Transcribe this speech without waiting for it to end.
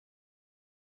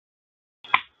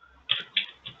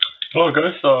Hello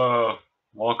guys,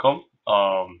 welcome.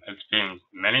 It's been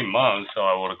many months, so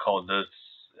I would call this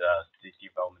the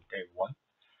development day one.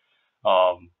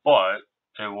 But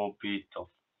it will be the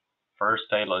first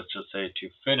day, let's just say, to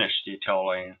finish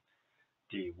detailing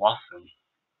the Watson,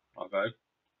 okay,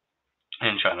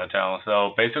 in Chinatown.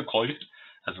 So basically,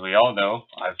 as we all know,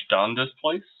 I've done this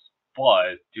place,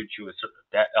 but due to a certain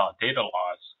data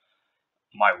loss,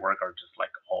 my work are just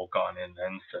like all gone in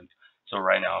an instant. So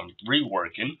right now I'm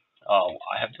reworking.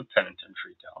 I have the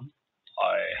penitentiary down.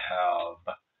 I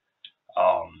have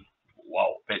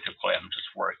basically I'm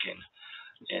just working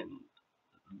in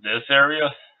this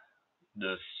area,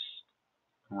 this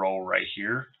row right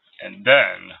here, and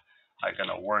then I'm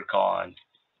gonna work on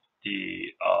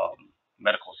the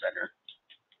medical center,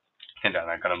 and then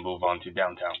I'm gonna move on to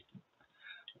downtown.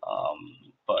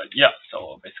 But yeah,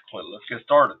 so basically let's get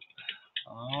started.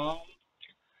 Um,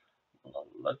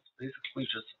 let's basically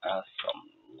just add some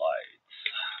lights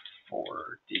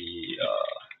for the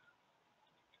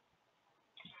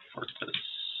for this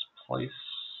place.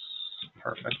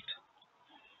 Perfect.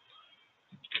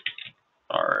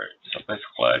 Alright, so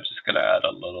basically I'm just gonna add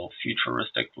a little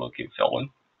futuristic looking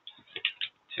filling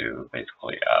to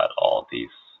basically add all these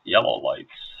yellow lights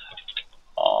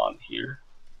on here.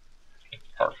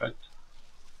 Perfect.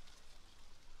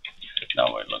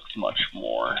 Now it looks much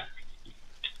more,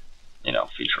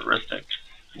 futuristic,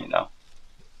 you know,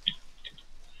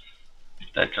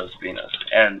 than just Venus.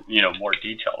 And, more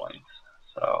detailing.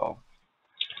 So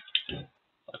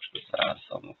let's just add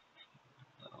some of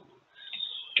those.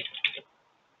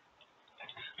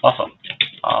 Awesome.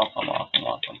 Awesome.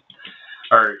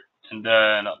 Alright, and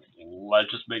then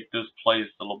let's just make this place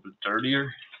a little bit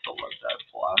dirtier. So let's add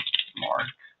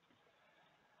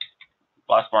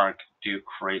blast mark do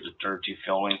create a dirty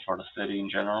feeling for the city in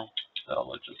general. So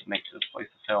let's just make this place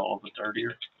feel a little bit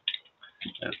dirtier.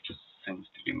 It just seems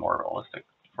to be more realistic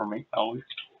for me, at least.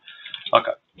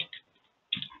 Okay.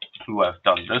 We have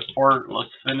done this part.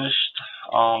 Let's finish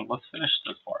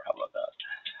this part. How about that?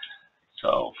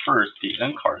 So first, the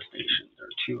in-car station. There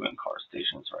are two in-car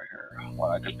stations right here.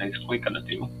 What I could basically gonna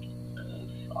do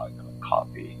is I'm gonna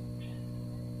copy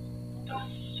the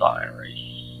sign right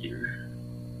here.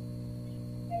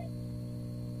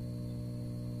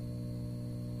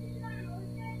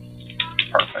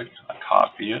 Perfect. I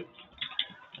copy it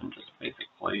and just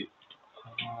basically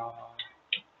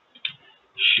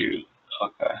shoot.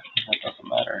 Okay, that doesn't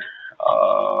matter.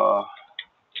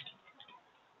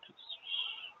 Just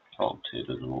rotate it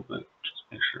a little bit. Just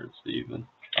make sure it's even.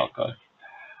 Okay.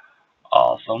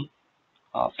 Awesome.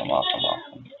 I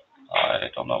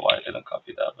don't know why I didn't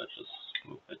copy that, but just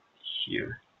move it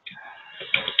here.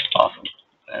 Awesome.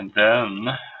 And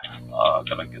then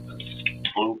gonna get this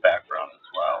blue background as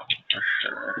well for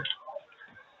sure.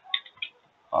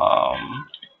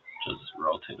 Just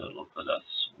rotate it a little bit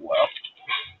as well.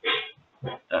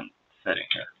 Then fitting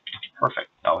here. Perfect.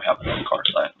 Now we have the in-car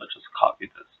sign. Let's just copy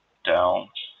this down.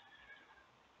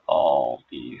 All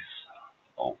these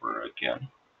over again.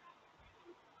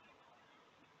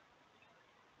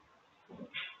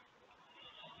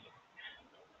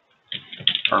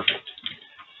 Perfect.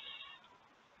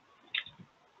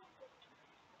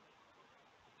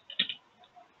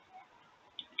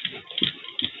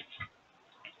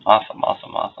 Awesome.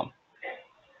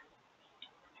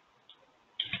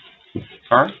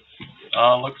 Alright.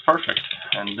 Looks perfect.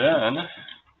 And then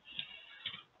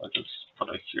I'll just put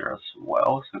it here as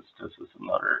well, since this is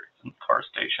another car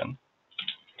station.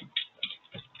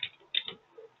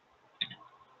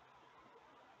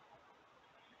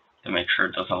 To make sure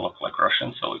it doesn't look like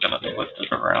Russian, so we're gonna twist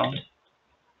it around.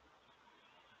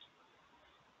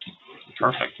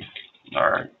 Perfect.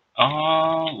 Alright.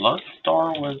 Let's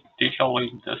start with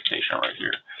detailing this station right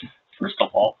here. First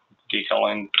of all,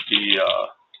 detailing the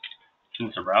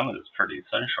since around it is pretty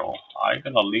essential. I'm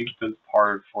gonna leave this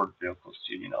part for the vehicles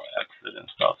to, exit and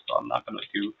stuff, so I'm not gonna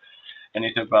do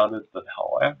anything about it. But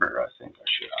however, I think I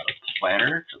should add a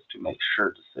planner just to make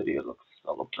sure the city looks a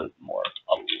little bit more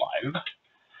alive.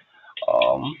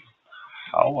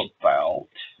 How about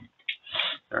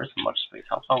there's much space?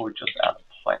 How about we just add a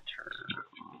planter?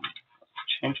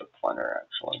 Let's change a planner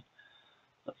actually.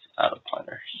 Let's add a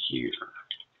planner here.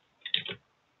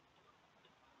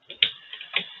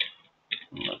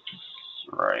 Let's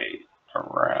right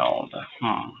around.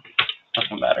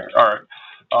 Doesn't matter. Alright.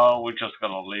 We're just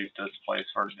gonna leave this place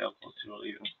for the vehicles to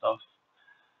leave and stuff.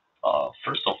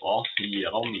 First of all,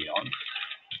 yellow neon.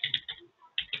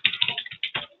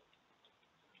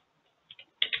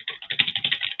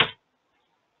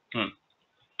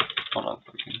 Hold on a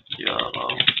second. Yellow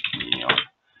neon.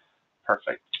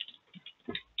 Perfect.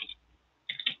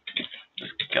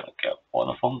 one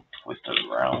of them, twist it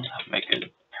around, make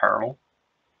it parallel.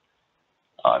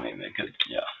 Make it,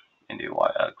 yeah, in the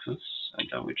y-axis, and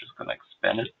then we're just gonna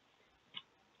expand it.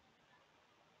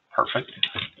 Perfect.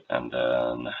 And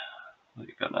then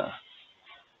we're gonna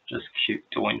just keep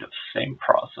doing the same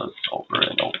process over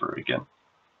and over again.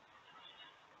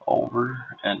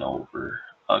 Over and over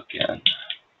again.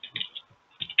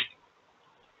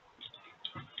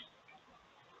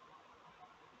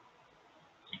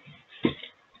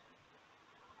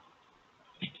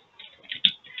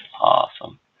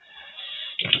 Awesome.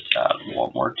 Let's add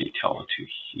one more detail to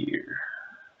here.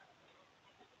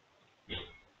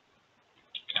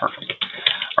 Perfect.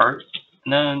 Alright,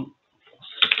 and then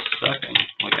second,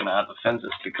 we're gonna add the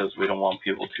fences because we don't want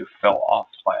people to fell off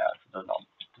by accident on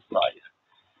the side.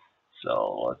 So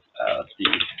let's add the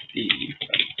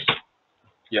fence.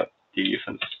 Yep, the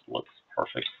fence looks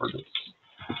perfect for this.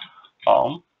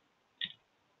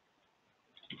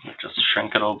 Just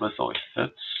shrink it a little bit so it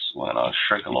fits. We're gonna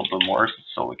shrink a little bit more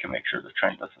so we can make sure the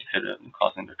train doesn't hit it and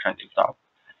causing the train to stop.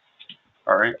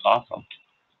 Alright, awesome.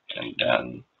 And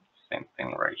then same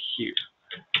thing right here.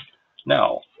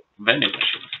 Now, vending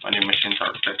machines. Vending machines are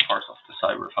a big part of the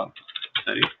Cyberpunk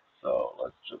city, so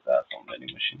let's just add some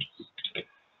vending machines.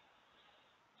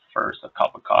 First, a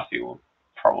cup of coffee will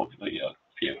probably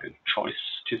be a good choice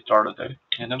to start a day,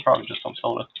 and then probably just some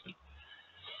soda. Let's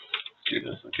do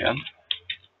this again.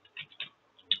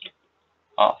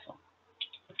 Awesome.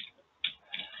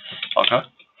 Okay.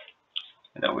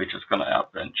 And then we're just gonna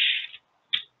add bench.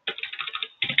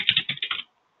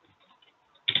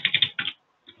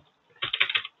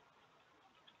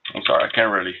 I'm sorry, I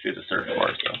can't really see the search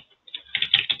bar, so.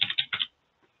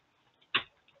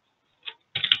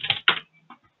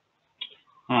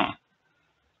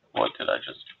 What did I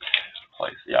just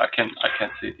place? Yeah, I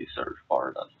can't see the search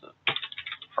bar. That's the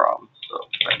problem. So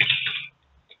bench.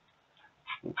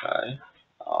 Okay.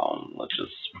 Let's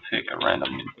just pick a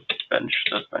random bench.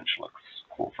 This bench looks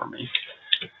cool for me.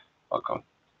 Okay.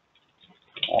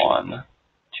 1,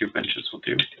 2 benches will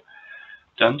do.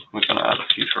 Then we're gonna add a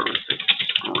futuristic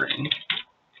screen.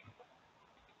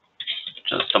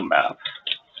 Just a map.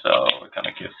 So it kind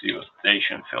of gives you a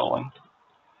station feeling.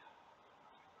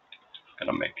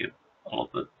 Gonna make it a little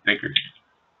bit bigger.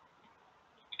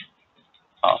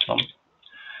 Awesome.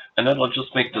 And then let's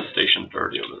just make the station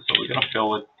dirty of it. So we're gonna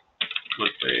fill it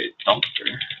with a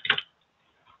dumpster,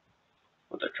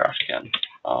 with a trash can.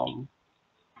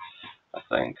 I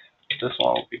think this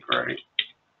one will be great.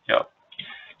 Yep.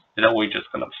 And then we're just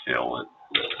gonna fill it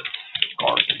with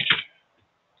garbage.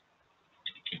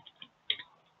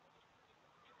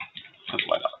 Just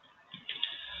why not?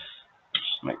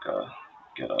 Just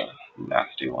get a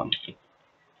nasty one.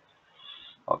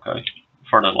 Okay.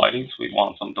 For the lightings, we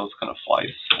want some of those kind of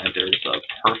flies, and there's a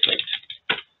perfect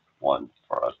one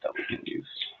for us that we can use,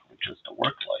 which is the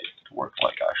work light. The work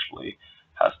light actually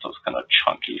has those kind of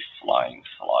chunky flying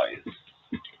flies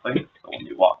things. So when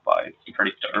you walk by, it's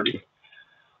pretty dirty.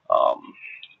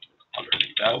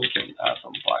 Underneath that, we can add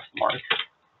some black mark.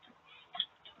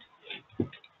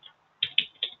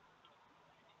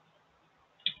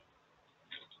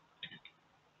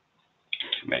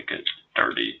 To make it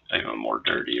dirty, even more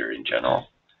dirtier in general.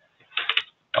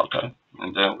 Okay,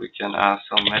 and then we can add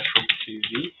some Metro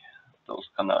TV, those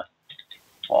kind of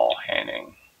wall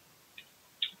hanging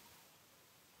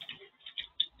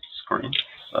screens,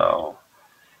 so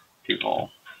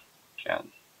people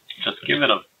can just give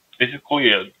it basically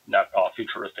a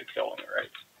futuristic feeling,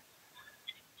 right?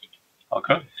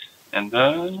 Okay, and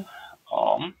then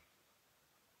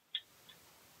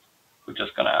we're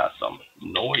just gonna add some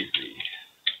noisy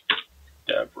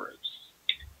debris,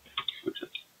 which is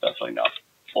definitely not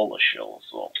full of shills.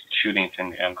 Well, shootings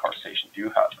in the end-car station do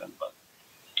happen, but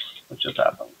let's just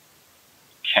add some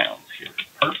counts here.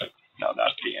 Perfect. Now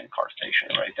that's the end-car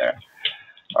station right there.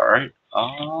 All right.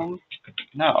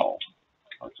 Now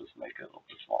let's just make it a little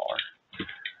bit smaller.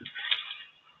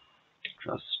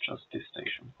 Just the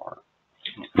station part.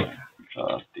 Okay.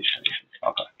 Just the station.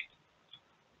 Okay.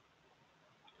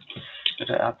 Did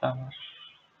it add that much?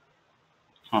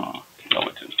 No,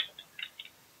 it didn't.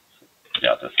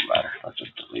 Yeah, it doesn't matter. Let's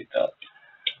just delete that.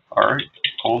 Alright,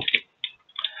 cool.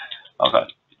 Okay.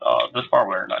 This part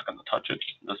we're not gonna touch it.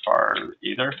 This part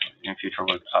either. In future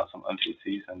we'll add some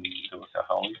NPCs and do a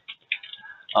self-help.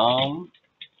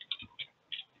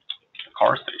 The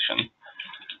car station.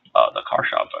 The car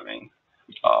shop, I mean.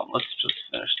 Let's just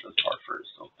finish this part first.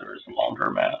 So there's a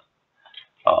laundromat.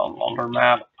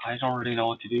 Laundromat, I don't really know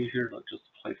what to do here. Let's just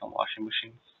place some washing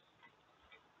machines.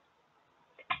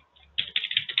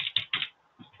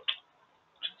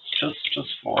 Just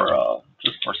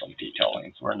just for some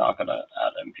detailing. So we're not gonna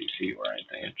add NPC or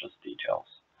anything. It's just details.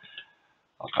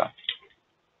 Okay.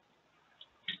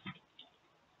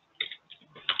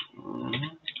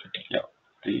 Yeah,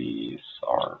 these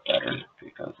are better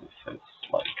because it fits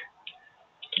like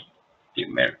the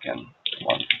American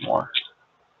ones more.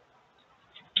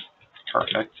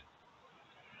 Perfect.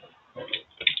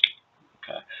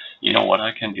 Okay. You know what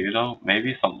I can do though?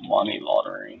 Maybe some money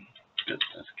laundering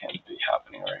business can be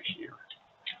happening right here.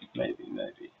 Maybe.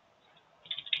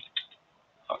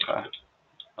 Okay.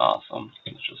 Awesome.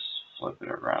 Let's just flip it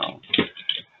around.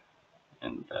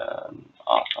 And then,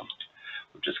 awesome.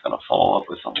 We're just gonna follow up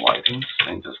with some lightings.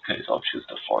 In this case, I'll choose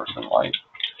the fluorescent light.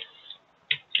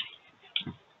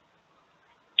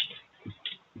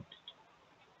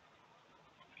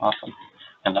 Awesome.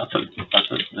 And that's it.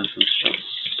 This is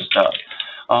just stuff.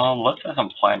 Let's add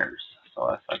some planners. So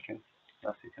as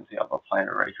you can see, I have a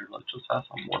planner right here. Let's just add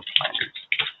some more planners.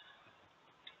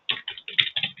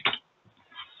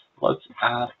 Let's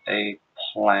add a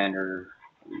planner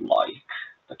like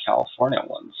the California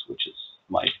ones, which is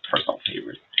my personal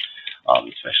favorite,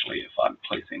 especially if I'm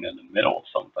placing in the middle of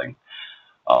something.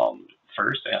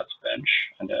 First, it has bench,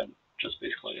 and then just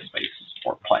basically a space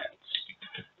for plants.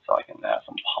 So I can add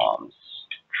some palms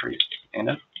trees in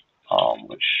it,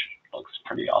 which looks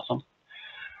pretty awesome.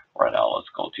 Right now, let's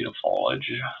go to the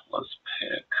foliage. Let's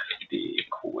pick the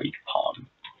Kuwait palm.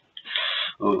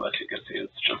 Ooh, as you can see,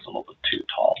 it's just a little bit too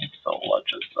tall. So let's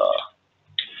just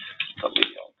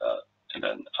delete all that, and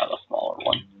then add a smaller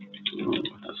one. Ooh,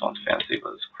 this one's fancy,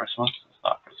 but it's Christmas. It's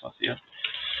not Christmas yet.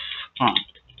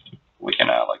 We can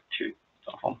add like 2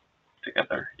 of them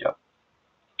together. Yep.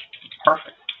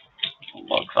 Perfect.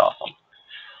 Looks awesome.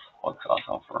 Looks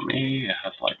awesome for me. It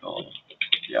has like a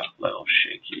little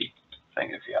shaky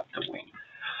thing if you have to wing.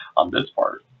 On this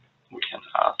part, we can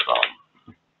add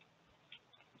some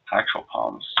actual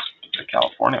palms, the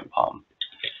Californian palm.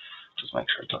 Just make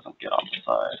sure it doesn't get on the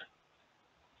side.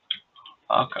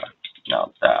 Okay,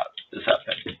 now that is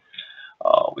epic.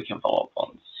 We can follow up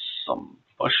on some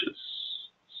bushes.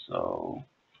 So,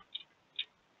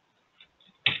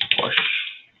 bush.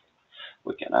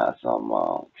 We can add some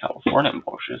Californian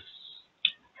bushes.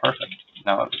 Perfect.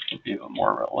 Now it can be even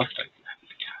more realistic.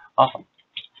 Awesome.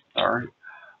 Alright.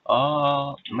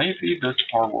 Maybe this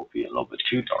part will be a little bit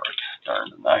too dark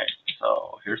during the night.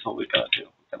 So here's what we're gonna do.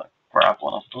 We're gonna grab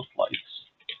one of those lights.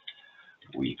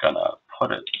 We're gonna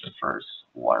put it the first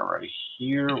one right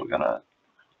here. We're gonna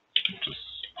just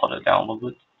put it down a little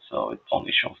bit so it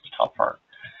only shows the top part.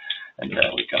 And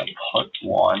then we're gonna put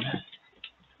one,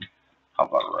 how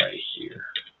about right here?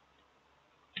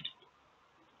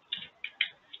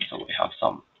 So we have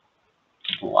some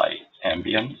light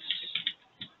ambience.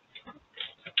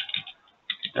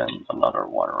 Then another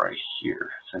one right here,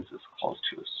 since it's close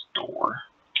to a store.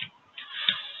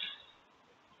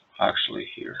 Actually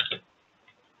here.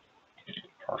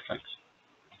 Perfect.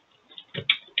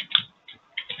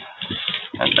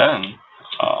 And then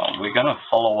we're gonna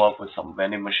follow up with some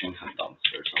vending machines and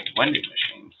dumpsters. So vending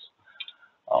machines.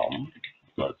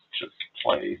 Let's just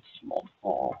place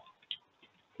multiple,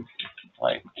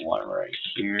 like one right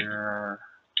here,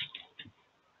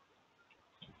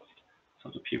 so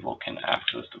the people can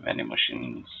access the vending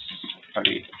machines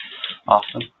pretty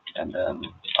often. And then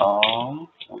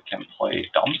we can play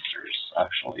dumpsters.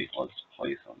 Actually, let's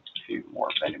place a few more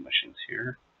vending machines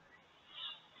here.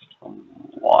 Some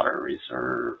water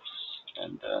reserves,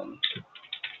 and then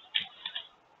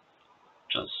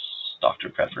just Dr.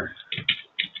 Pepper.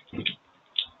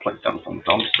 Place down some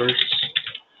dumpsters.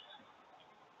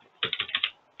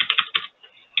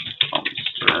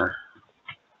 Dumpster.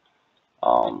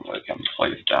 We can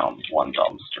place down one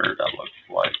dumpster that looks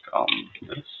like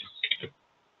this.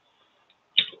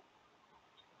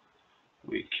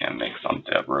 We can make some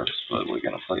debris, but we're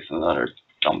gonna place another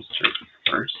dumpster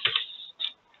first.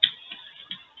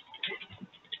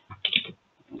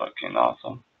 Looking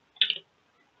awesome.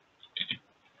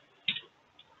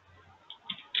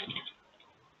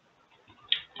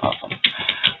 Awesome.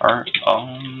 Alright,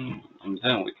 and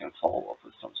then we can follow up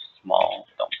with some small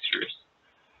dumpsters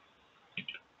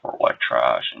for wet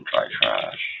trash and dry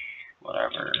trash,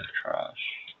 whatever trash.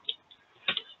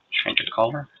 Change the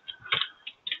color.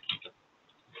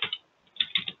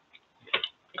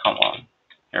 Come on.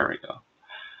 Here we go.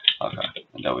 Okay,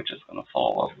 and then we're just gonna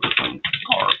follow up with some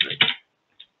garbage.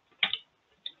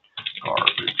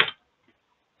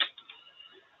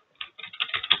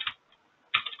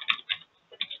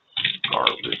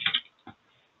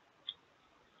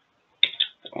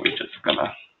 And we're just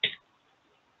gonna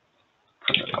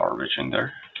put the garbage in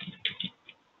there.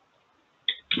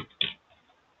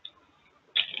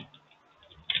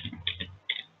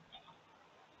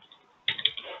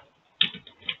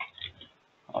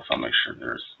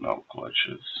 there's no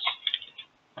glitches.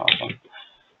 Awesome.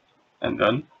 And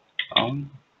then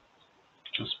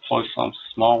just plug some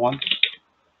small ones.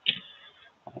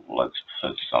 Let's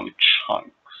put some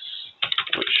chunks,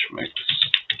 which makes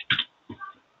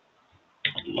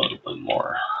a little bit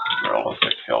more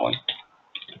realistic feeling.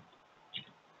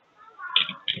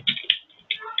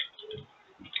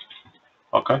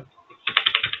 Okay,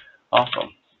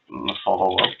 awesome. I'm gonna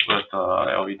follow up with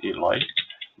LED light,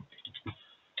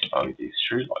 LED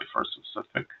street light for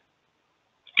specific.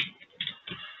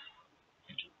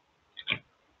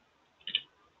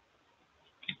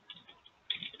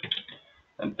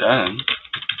 And then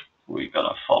we're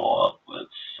gonna follow up with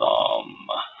some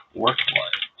work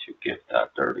light to give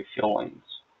that dirty feelings.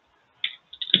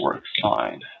 Work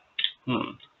sign.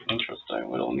 Interesting.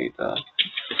 We don't need that.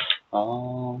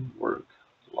 Work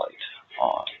light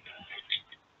on.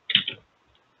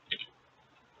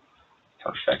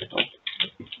 Perfecto.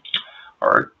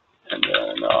 Alright, and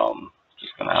then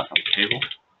just gonna add some cable.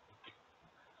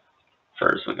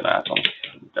 First we're gonna add some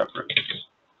decorates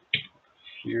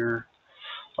here.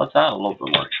 Let's add a little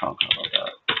bit more chunk out of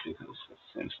that because it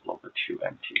seems a little bit too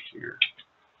empty here.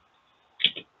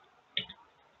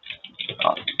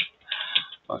 Awesome.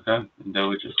 Okay, and then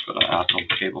we're just gonna add some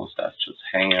cables that's just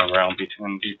hanging around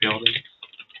between the buildings.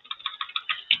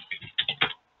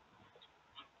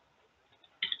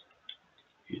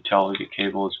 Utility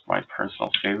cable is my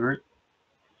personal favorite.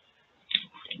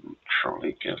 It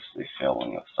truly gives the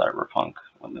feeling of Cyberpunk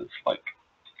when it's like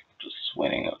just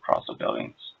swinging across the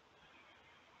buildings.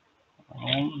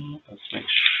 Let's make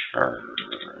sure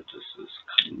this is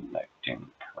connecting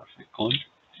perfectly.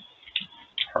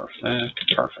 Perfect.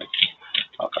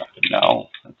 Okay, now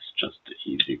it's just the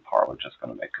easy part. We're just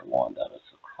gonna make one that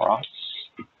is across,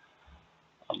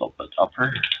 a little bit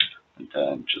upper, and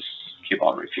then just keep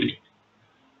on repeating.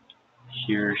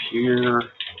 Here,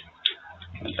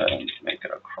 and then make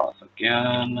it across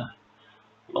again, a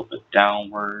little bit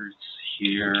downwards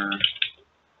here,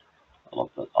 a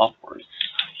little bit upwards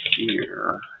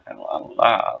here, and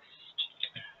last,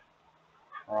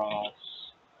 cross,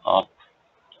 up,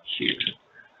 here.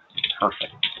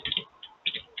 Perfect.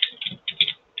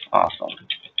 Awesome.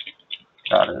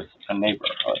 That is a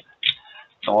neighborhood.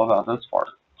 So what about this part?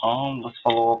 Let's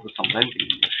follow up with some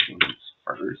vending machines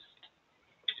first.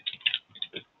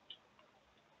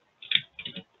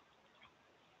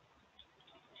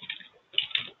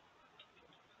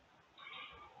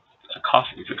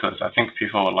 Coffee, because I think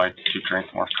people would like to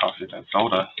drink more coffee than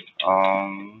soda.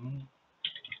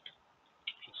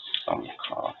 Some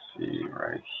coffee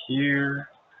right here.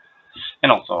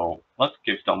 And also, let's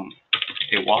give them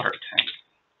a water tank.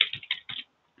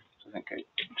 Just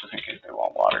in case they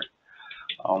want water.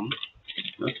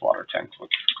 This water tank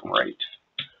looks great.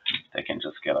 They can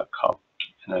just get a cup,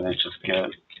 and then they just get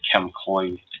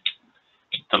chemically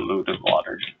diluted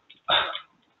water.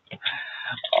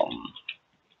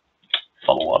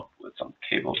 Follow up with some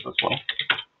cables as well.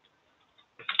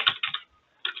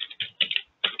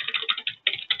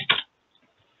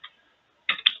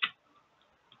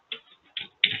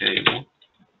 Cable.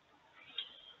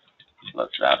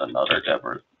 Let's add another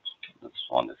debris. This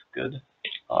one is good.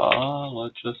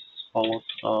 Let's just follow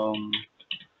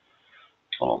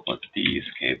up with these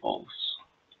cables.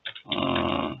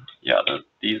 Yeah,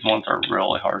 these ones are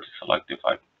really hard to select. If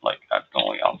I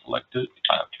accidentally unselected,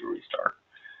 I have to restart.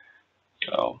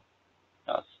 So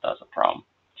that's a problem.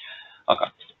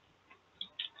 Okay.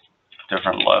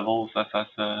 Different levels, as I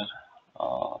said.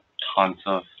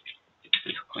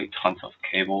 Basically tons of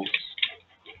cables.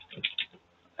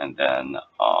 And then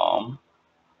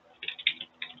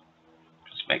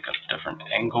just make a different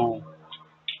angle.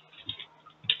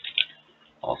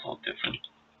 Also different,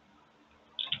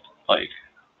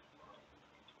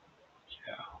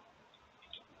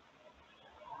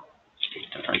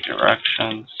 different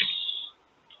directions.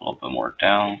 A little bit more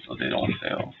down so they don't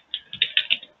fail.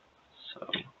 So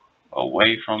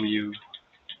away from you.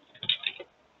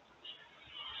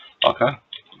 Okay.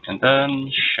 And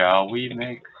then shall we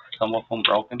make some of them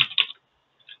broken?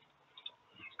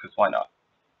 Because why not?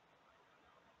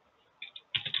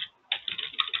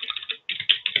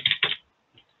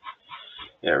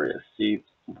 Area C,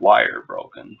 wire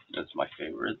broken. That's my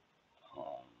favorite.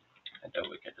 And then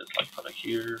we can just put it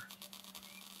here.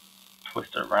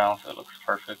 Twist it around so it looks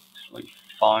perfectly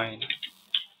fine.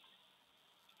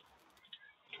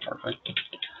 Perfect.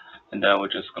 And then we're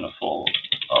just gonna fill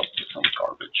up with some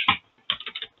garbage.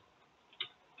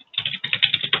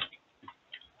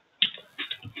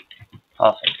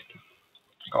 Awesome.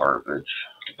 Garbage.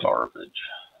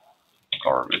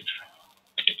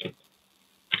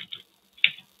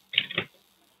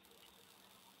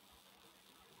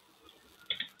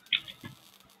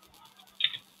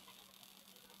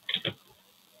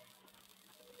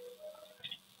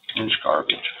 Huge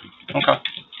garbage. Okay.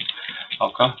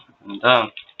 Okay. And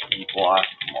then black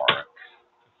mark.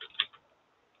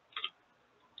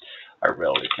 I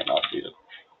really cannot see the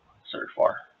search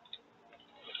bar.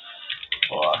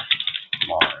 Black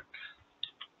mark.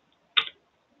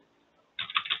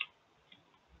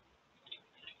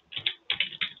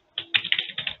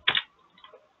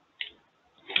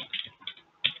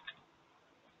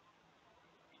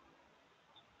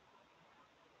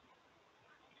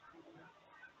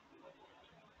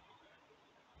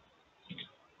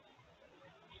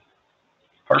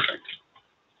 Perfect.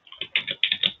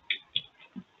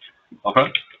 Okay.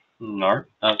 Alright,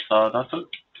 that's it.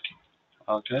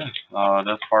 Okay.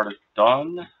 This part is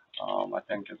done. I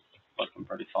think it's looking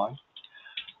pretty fine.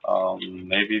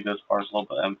 Maybe this part's a little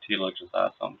bit empty. Let's just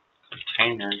add some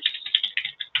containers.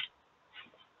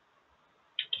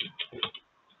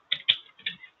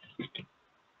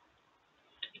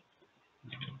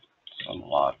 Some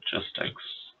logistics.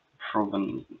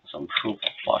 Some proof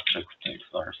of logistics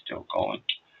that are still going.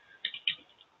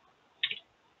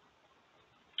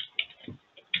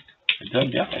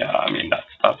 Yeah, I mean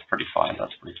that's pretty fine.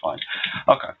 That's pretty fine.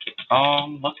 Okay.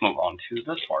 Let's move on to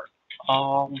this part.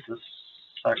 This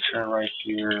section right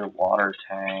here, water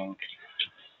tank.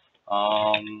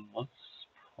 Let's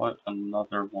put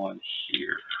another one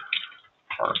here.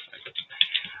 Perfect.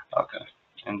 Okay.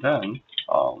 And then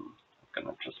I'm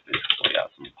gonna just basically add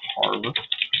some harvest.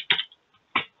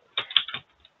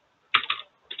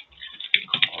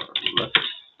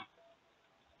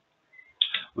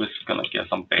 We're just gonna get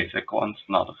some basic ones,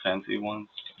 not the fancy ones.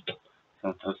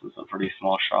 Since this is a pretty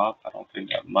small shop, I don't think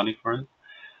they have money for it.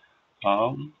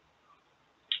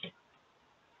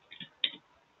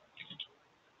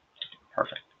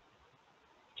 Perfect.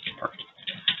 Perfect.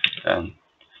 Then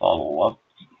follow up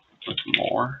with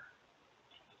more.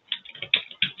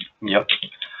 Yep.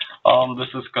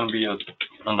 This is gonna be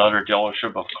another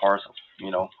dealership of cars.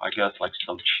 You know, I guess like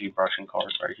some cheap Russian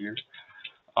cars right here.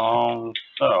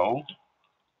 So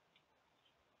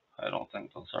I don't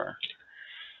think those are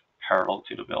parallel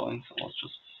to the building. So let's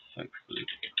just fix it.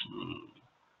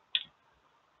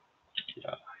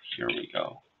 Yeah, here we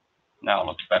go. Now it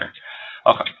looks better.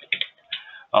 Okay.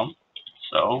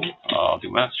 So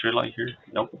do we have street light here?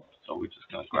 Nope. So we're just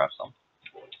gonna grab some.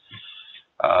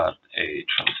 A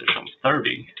transition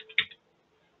 30.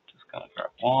 Just gonna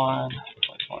grab one,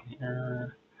 like one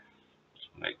here. Just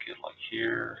make it like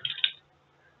here.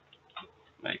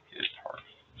 Make it perfectly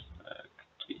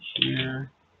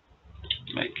here.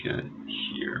 Make it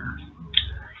here.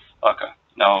 Okay.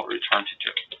 Now return to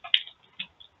Jim.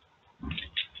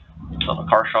 So the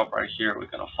car shop right here, we're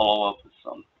gonna follow up with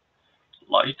some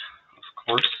light, of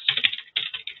course.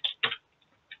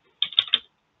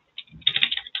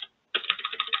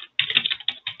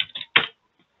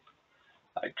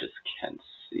 I just can't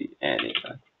see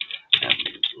anything. And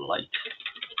light.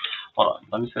 Hold on,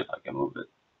 let me see if I can move it.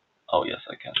 Oh yes,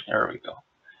 I can. There we go.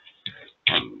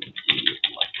 And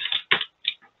light.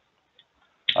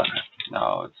 Okay,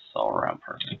 now it's all around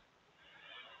perfect.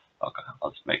 Okay,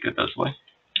 let's make it this way.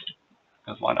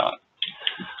 Because why not?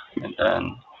 And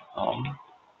then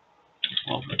just a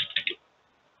little bit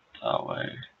that way.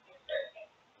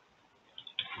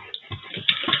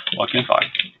 Looking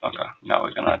fine. Okay, now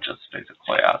we're gonna just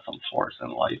basically add some force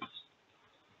and lights.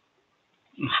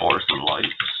 Force and lights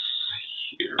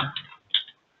here.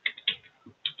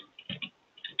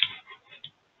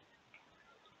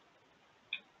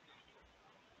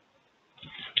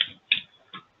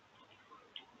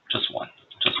 Just one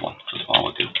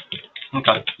will do.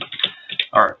 Okay.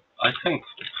 Alright, I think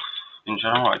in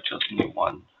general I just need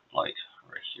one light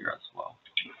right here as well.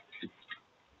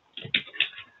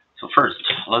 So first,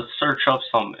 let's search up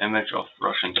some image of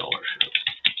Russian dealerships.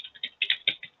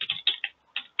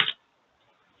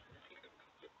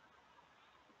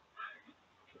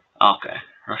 Okay,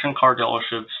 Russian car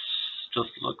dealerships just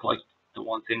look like the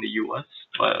ones in the US,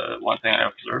 but one thing I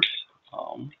observed,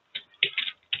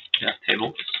 they have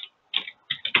tables,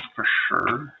 for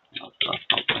sure. That's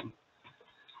something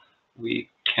we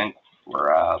can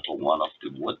grab one of the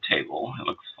wood table, it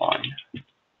looks fine.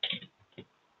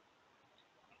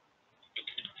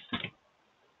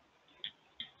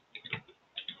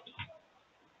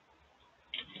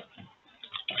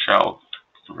 I shall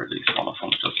release one of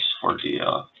them just for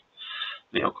the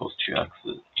vehicles to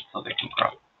exit so they can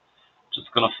grab.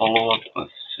 Just gonna follow up a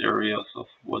series of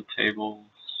wood tables,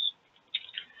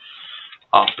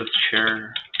 office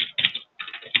chair,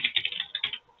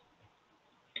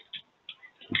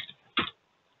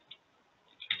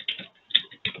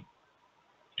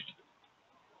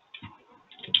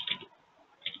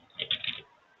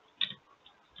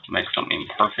 make some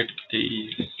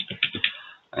imperfecties,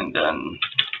 and then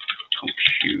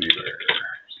computers.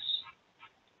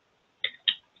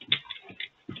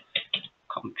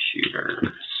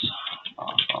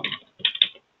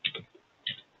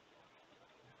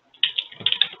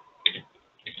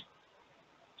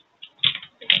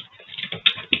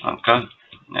 Okay,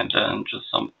 and then just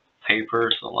some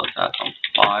paper. So let's add some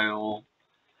file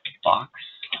box.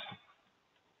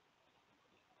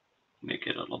 Make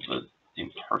it a little bit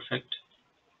imperfect.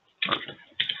 Perfect.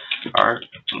 Alright,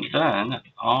 and then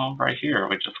right here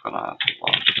we're just gonna add some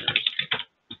launchers.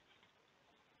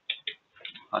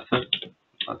 That's it.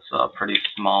 That's a pretty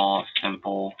small,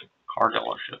 simple car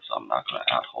dealership, so I'm not gonna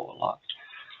add a whole lot.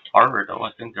 However, though,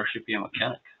 I think there should be a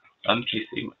mechanic,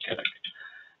 NPC mechanic.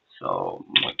 So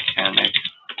mechanic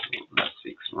that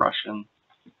speaks Russian.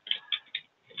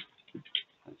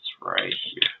 It's right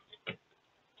here.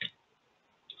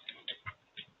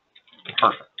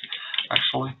 Perfect.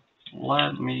 Actually,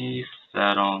 let me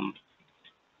set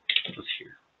this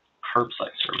here.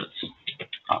 Curbside service.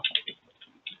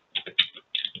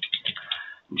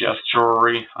 Just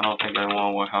jewelry. I don't think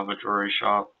anyone will have a jewelry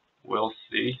shop. We'll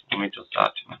see. Let me just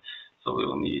add to it. So we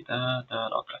will need that.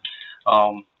 Okay.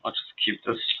 Let's just keep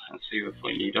this and see if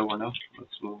we need it or not.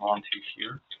 Let's move on to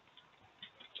here.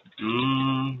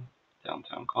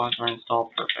 Downtown class are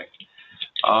installed. Perfect.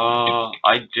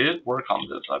 I did work on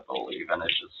this, I believe, and it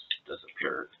just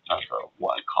disappeared. That's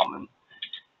one common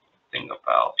thing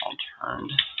about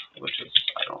Unturned, which is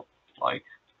I don't like.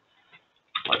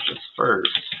 Let's just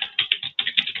first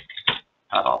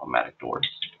add automatic doors.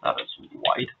 That is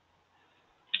white.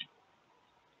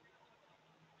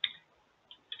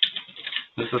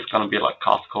 This is gonna be like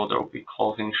Costco. There will be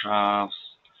clothing shops,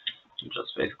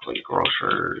 just basically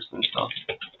grocers and stuff.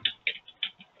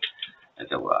 And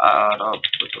then we'll add up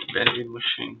with a vending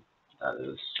machine that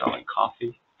is selling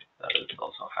coffee. That is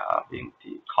also having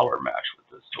the color match with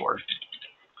this door.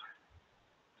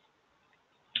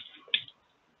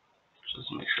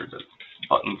 Just make sure the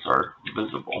buttons are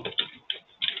visible.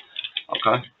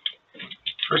 Okay.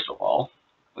 First of all,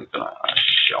 we're gonna add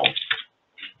shelf.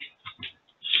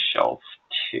 Shelf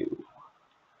 2.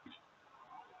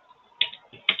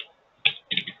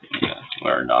 Yeah,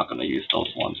 we're not gonna use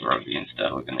those ones,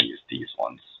 instead we're gonna use these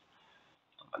ones,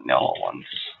 the vanilla ones.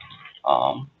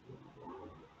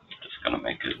 Just gonna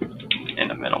make it in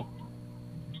the middle.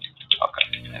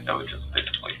 Okay, and then we just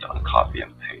basically done copy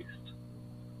and paste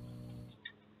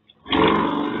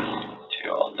to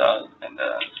all that, and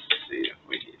then see if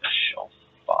we need a shelf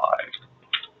 5.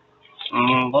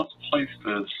 Let's place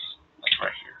this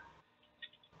right here.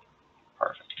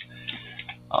 Perfect.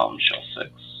 Shelf 6.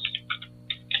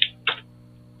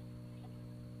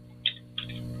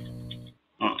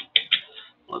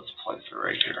 Let's place it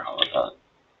right here. How about that?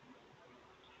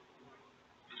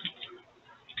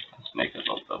 Let's make it a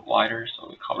little bit wider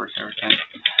so it covers everything.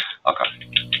 Okay.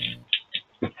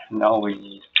 Now we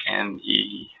need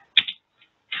ME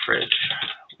fridge.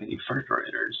 We need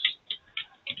refrigerators,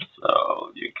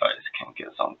 so you guys can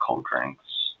get some cold drinks.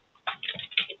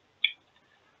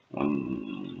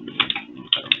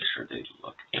 Gotta make sure they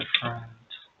look different.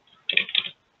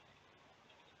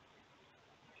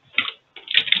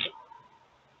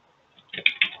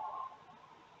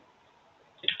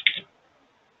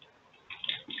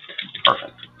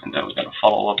 Perfect. And then we're gonna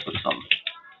follow up with some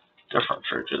different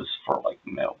fridges for like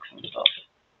milks and stuff.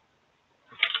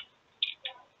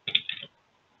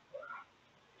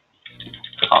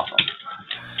 Awesome.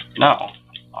 Now,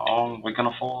 we're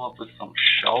gonna follow up with some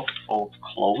shelf full of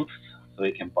clothes, so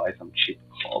you can buy some cheap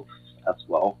clothes as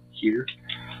well here.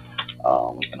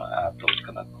 We're gonna add those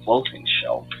kind of clothing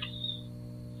shelves.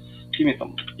 Give me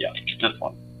some. Yeah, this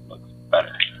one looks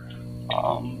better.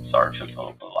 Sorry if it's a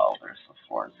little bit loud. There's a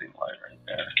fluorescent light right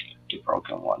there. The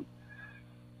broken one.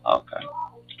 Okay.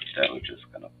 Then we're just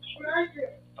gonna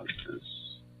place this.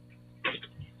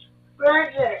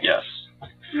 Brother. Yes.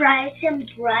 Fries and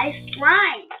fries.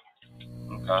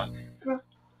 Okay.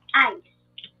 Ice.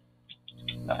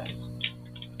 Nice. Ice.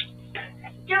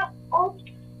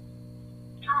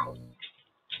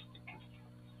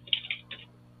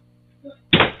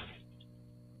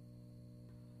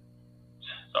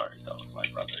 Sorry, that was my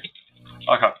brother.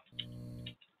 Okay.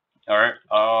 Alright,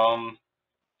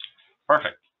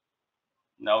 perfect.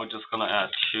 Now we're just gonna add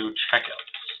 2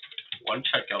 checkouts. One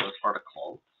checkout is for the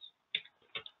clothes.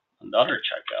 Another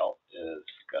checkout is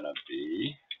gonna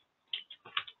be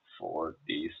for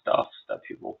the stuff that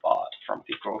people bought from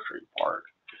the grocery part.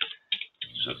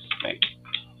 Just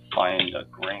find a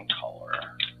green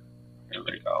color. Here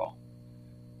we go.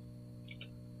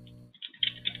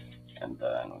 And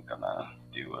then we're gonna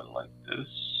do it like this.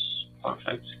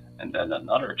 Perfect. And then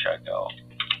another checkout,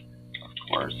 of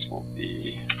course, will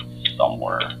be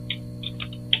somewhere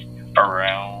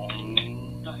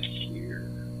around here.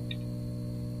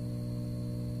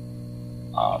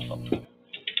 Awesome.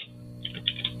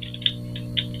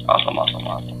 Awesome.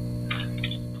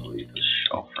 Delete the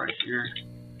shelf right here.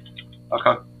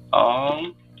 Okay.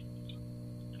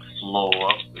 Slow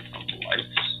up with some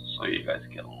lights so you guys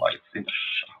get lights in the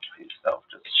shop instead of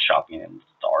just shopping in the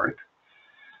dark.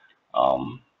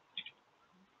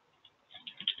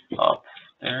 Up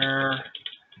there.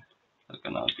 There's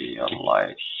gonna be a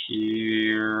light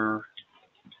here.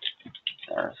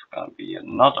 There's gonna be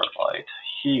another light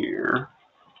here.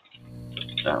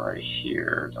 Then right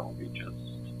here, that will be just a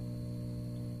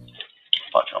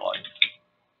bunch of lights.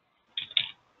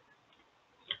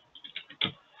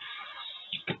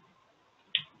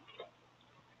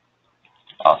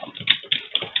 Awesome.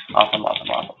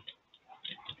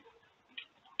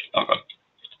 Okay.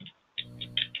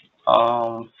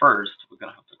 First we're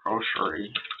gonna have the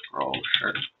grocery.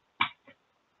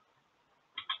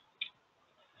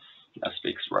 That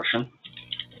speaks Russian.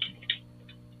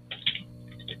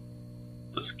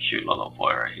 This cute little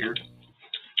boy right here.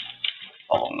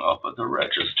 Following up with the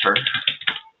register.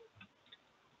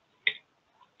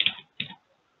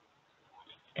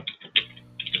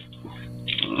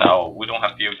 Now, we don't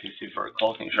have the OTC for a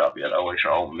clothing shop yet, which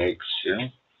I'll make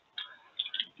soon.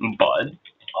 But,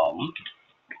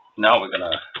 now we're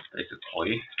gonna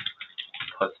basically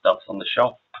put stuff on the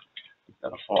shelf.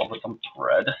 Gonna follow up with some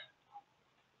bread.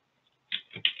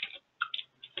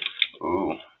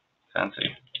 Ooh,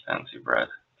 fancy bread.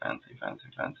 Fancy.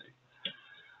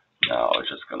 Now we're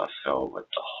just gonna fill with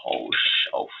the whole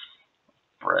shelf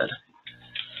bread.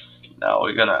 Now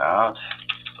we're gonna add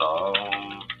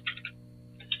some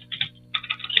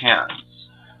canned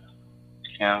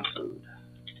food.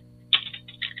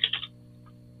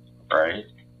 Right?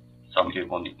 Some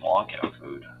people want canned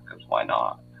food, because why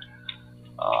not?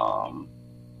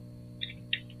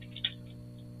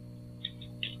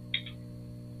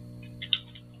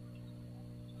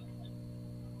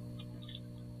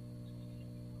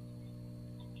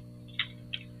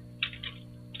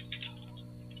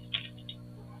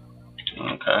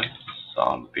 Okay,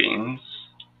 some beans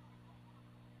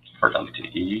for them to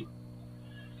eat.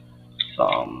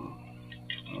 Some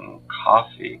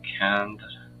coffee, canned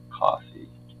coffee.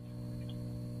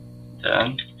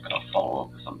 Then gonna follow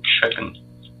up with some chicken.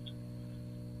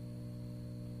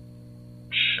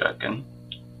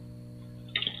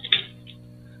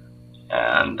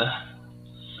 And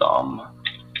some,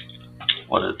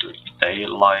 what is it,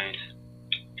 daylight.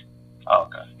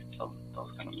 Okay, so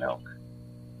those kind of milk.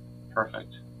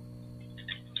 Perfect.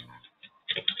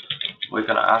 We're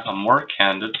gonna add some more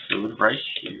canned food right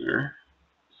here.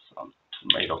 Some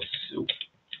tomato soup.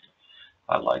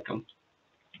 I like them.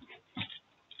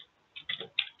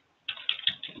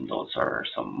 And those are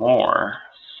some more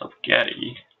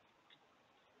spaghetti.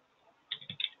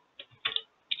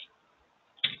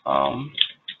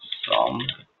 Some,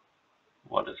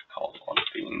 what is it called,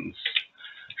 beans.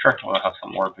 Sure, we'll have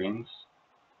some more beans.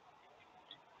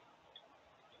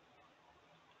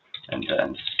 And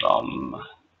then some,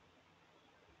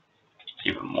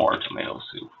 even more tomato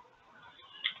soup.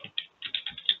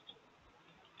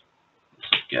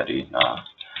 Spaghetti,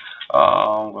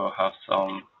 we'll have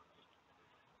some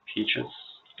peaches.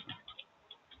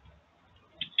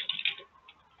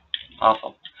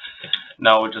 Awesome.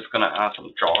 Now we're just gonna add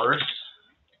some jars,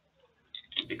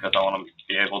 because I want to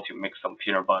be able to mix some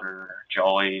peanut butter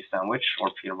jelly sandwich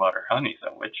or peanut butter honey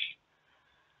sandwich,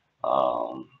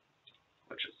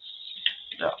 which is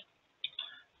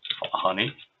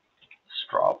honey,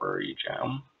 strawberry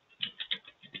jam,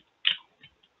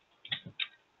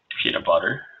 peanut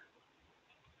butter,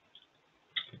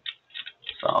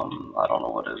 some, I don't know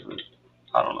what is it,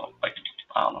 I don't know.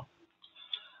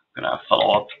 Gonna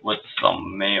follow up with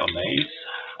some mayonnaise,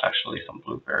 actually some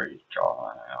blueberry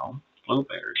jam.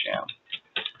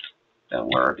 Then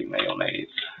where are the mayonnaise?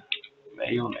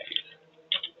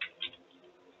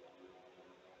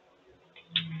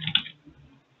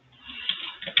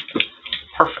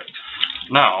 Perfect.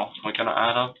 Now we're gonna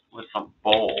add up with some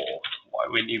bowl. Why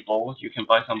we need bowls? You can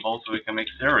buy some bowls so we can make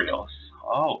cereals.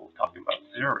 Oh, talking about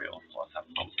cereals. Let's have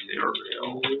some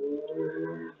cereal.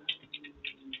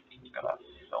 I'm gonna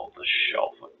fill the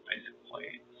shelf with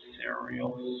basically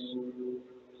cereals.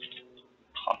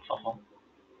 Tons of them.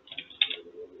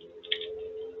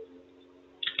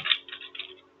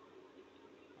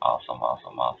 Awesome.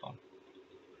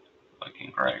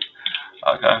 Looking great.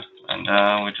 Okay, and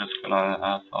then we're just gonna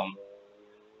add some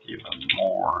even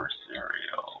more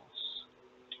cereals.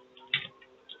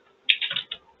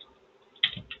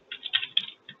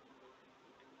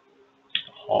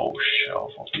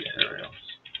 Multi-cereals.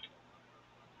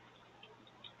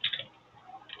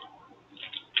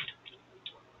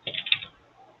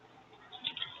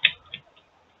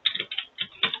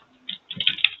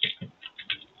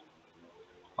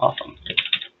 Awesome.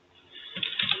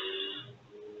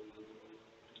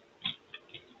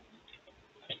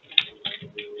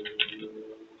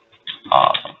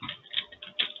 Awesome.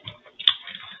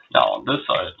 Now on this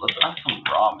side, let's add some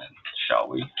ramen, shall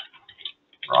we?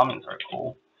 Ramens are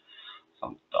cool.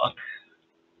 Some duck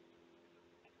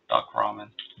ramen.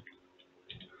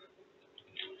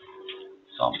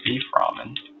 Some beef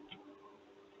ramen.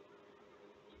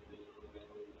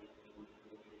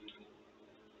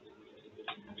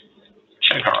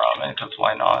 Chicken ramen, because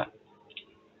why not?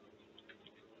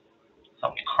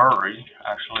 Some curry,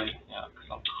 actually. Yeah,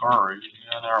 some curry.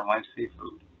 Yeah, never mind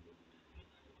seafood.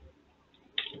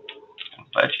 And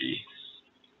veggies.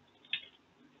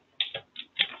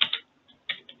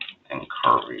 And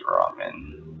curry ramen.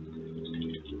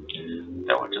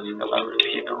 Then we're just gonna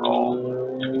repeat the roll.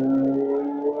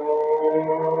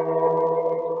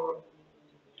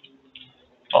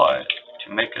 But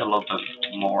to make it a little bit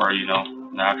more,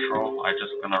 natural, I'm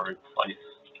just gonna replace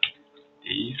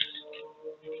these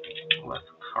with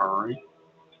curry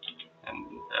and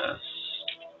this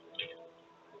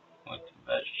with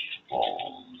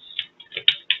vegetables.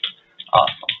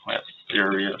 Awesome. We have a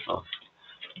series of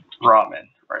ramen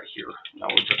right here. Now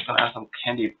we're just gonna add some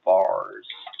candy bars.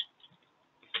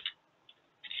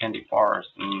 Candy bars,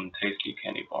 tasty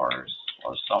candy bars,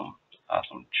 or add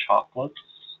some chocolates.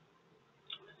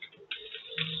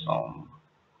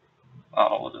 I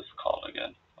don't know what it's called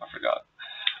again. I forgot.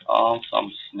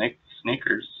 Some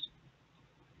sneakers.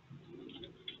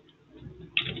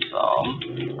 Some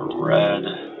red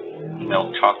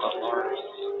milk chocolate bars.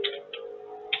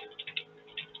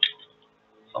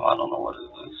 Some I don't know what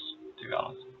it is, to be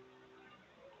honest.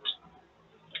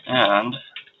 And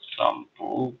some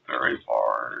blueberry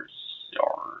bars.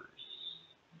 Yours.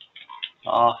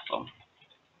 Awesome.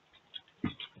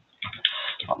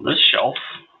 On this shelf,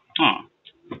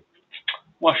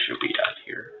 what should we add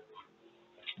here?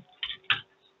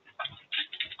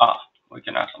 We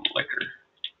can add some liquor.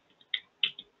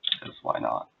 Because why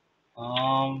not?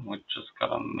 We just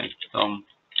gotta make them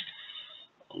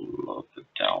a little bit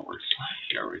downwards.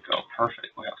 Here we go.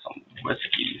 Perfect. We have some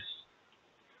whiskeys.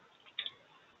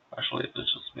 Actually,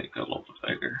 let's just make it a little bit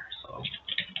bigger. So,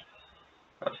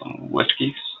 got some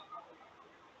whiskeys.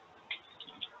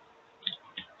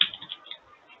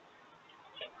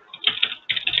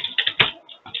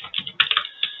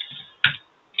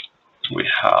 We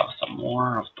have some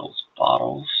more of those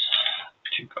bottles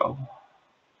to go.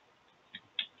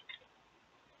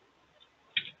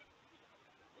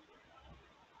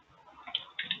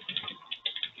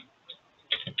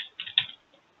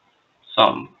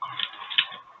 Some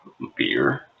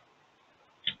beer.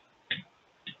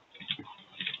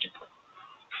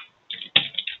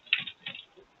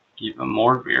 Even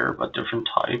more beer, but different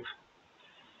type.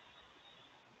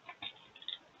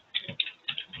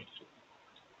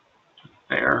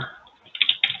 Beer.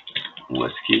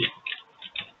 Whiskey.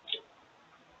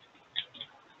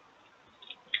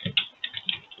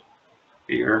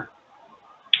 Beer.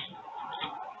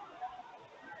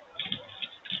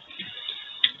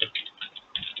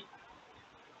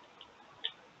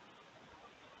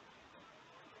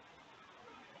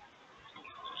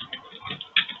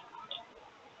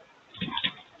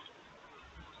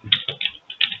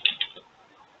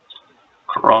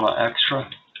 Corona Extra,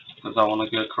 because I want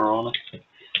to get Corona.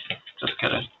 Just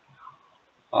kidding.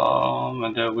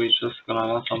 And then we're just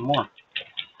gonna add some more.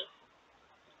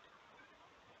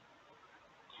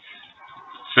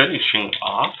 Finishing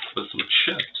off with some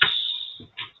chips.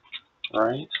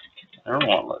 Right?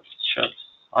 Everyone likes chips.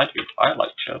 I do. I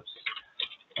like chips.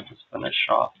 Let's just finish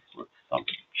off with some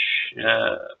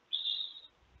chips.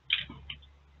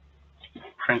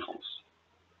 Crinkles.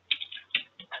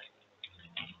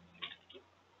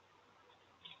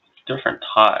 Different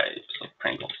types of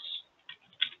Pringles.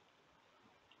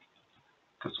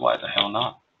 Because why the hell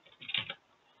not?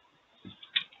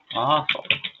 Awesome.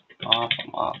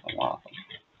 Awesome, awesome, awesome.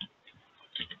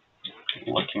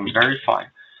 Looking very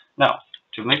fine. Now,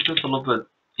 to make this a little bit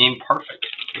imperfect,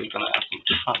 we're going to add some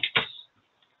chunks.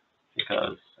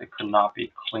 Because it could not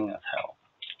be clean as hell.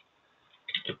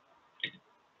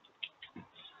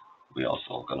 We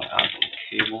also going to add some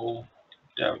cable,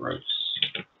 debris,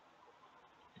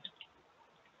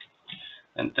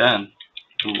 and then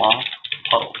mop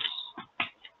puddles.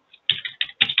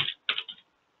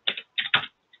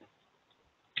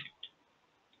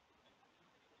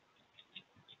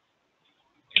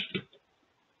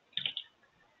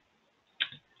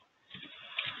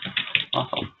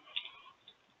 Awesome.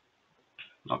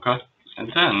 Okay.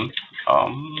 And then,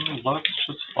 let's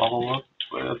just follow up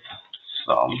with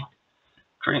some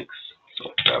drinks.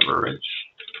 So beverage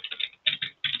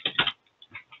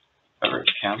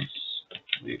cans.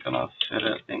 We're gonna fit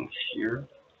it in here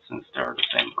since they're the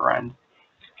same brand.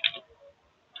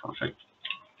 Perfect.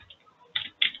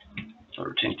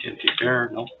 13 TNT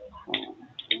beer. Nope.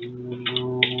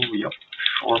 Yep.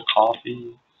 Short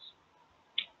coffee.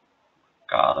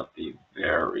 Gotta be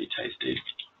very tasty.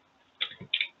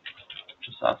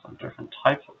 Just add some different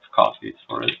types of coffees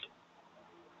for it.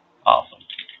 Awesome.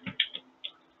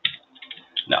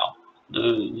 Now,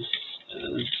 this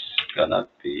is gonna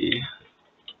be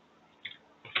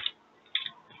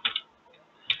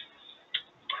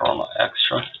Chroma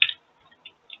Extra.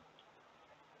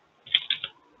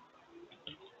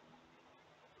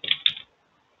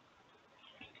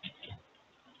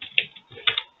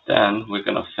 Then we're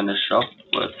gonna finish up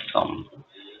with some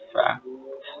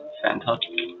Fanta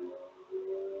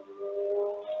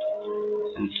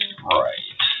and Sprite.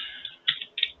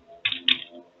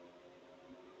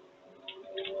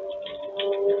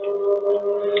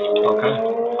 Okay,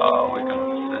 we're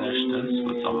gonna finish this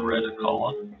with some red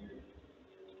cola,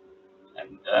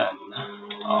 and then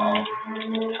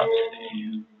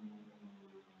Pepsi.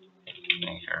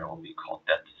 And here it will be called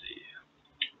Pepsi.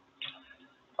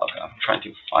 Okay, I'm trying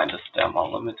to find the stem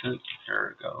unlimited.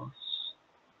 Here it goes.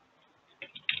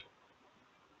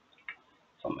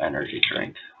 Some energy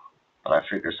drink. But I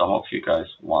figure some of you guys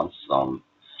want some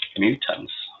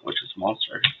mutants, which is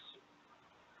monsters.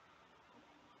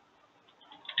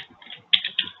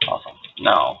 Awesome.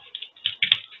 Now,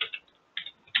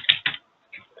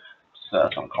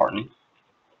 set some carton.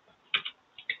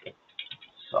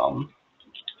 Some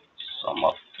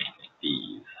of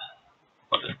these.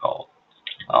 What is it called?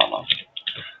 I don't know.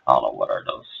 I don't know what are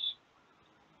those.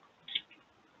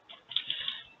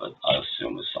 But I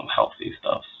assume it's some healthy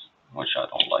stuff, which I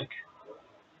don't like.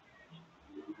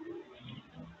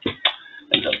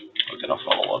 And then we're gonna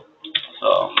follow up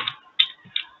some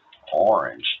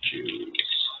orange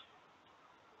juice.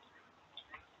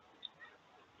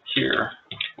 Here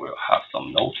we'll have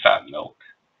some no fat milk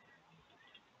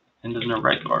and then the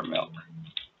regular milk.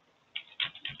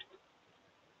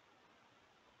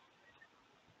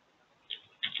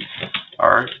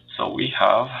 Alright, so we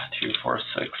have 2, 4,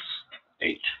 6,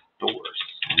 8 doors.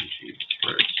 1, 2,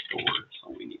 3 doors.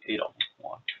 So we need 8 of them.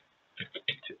 1,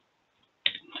 2,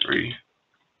 3,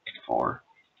 4,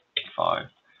 5,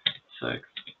 6,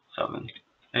 7,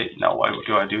 8. Now why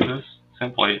do I do this?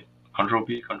 Simply Control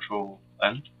B, Control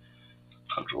N,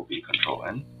 Control B, Control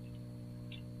N,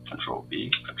 Control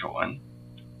B, Control N,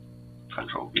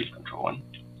 Control B, Control N,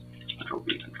 Control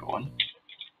B, Control N.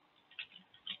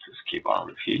 Just keep on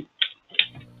repeat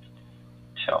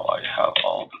till I have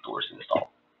all the doors installed.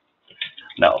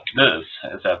 Now this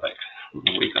is epic.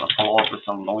 We're gonna follow up with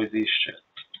some noisy shit.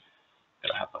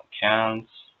 Gonna have some cans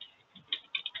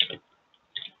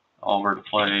all over the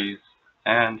place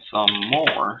and some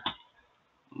more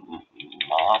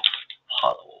mop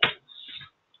puddles.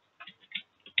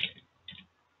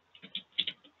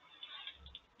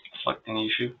 Selecting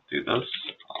issue, do this,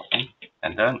 awesome.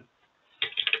 And then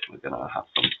we're gonna have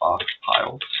some box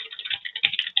piles.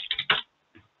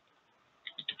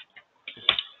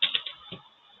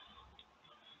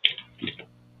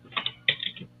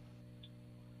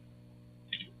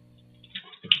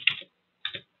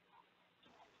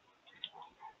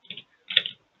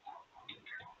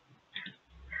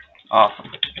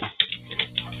 Awesome.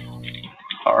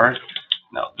 Alright,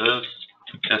 now this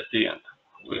is the end.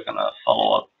 We're gonna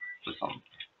follow up with some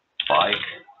bike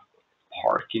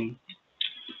parking.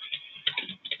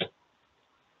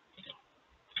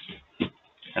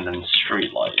 And then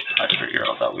street light. I figured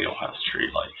out that we don't have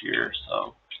street light here,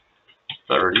 so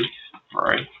 30,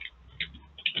 right?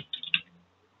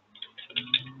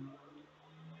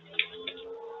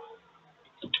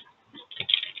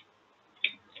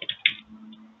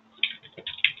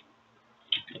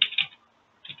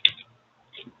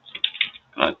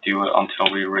 Gonna do it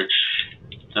until we reach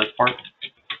this part.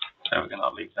 So we're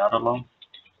gonna leave that alone.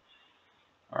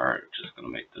 Alright, just gonna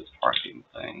make this parking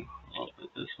thing a little bit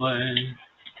this way.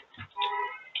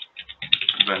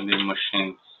 Vending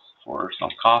machines for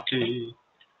some coffee.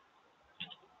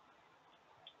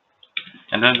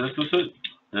 And then this is it.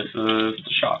 This is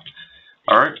the shop.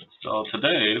 Alright, so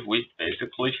today we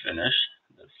basically finished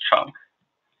this chunk.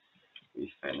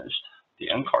 We finished the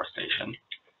in-car station.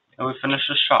 And we finished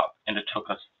the shop. And it took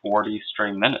us 40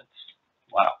 straight minutes.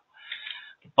 Wow.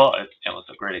 But it was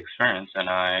a great experience, and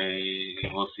I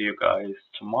will see you guys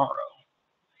tomorrow.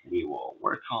 We will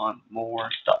work on more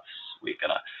stuff. we're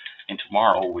gonna, and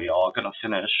tomorrow we are gonna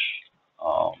finish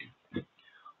um,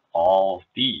 all of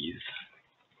these,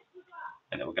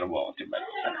 and then we're gonna move on to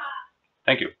medical center.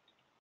 Thank you.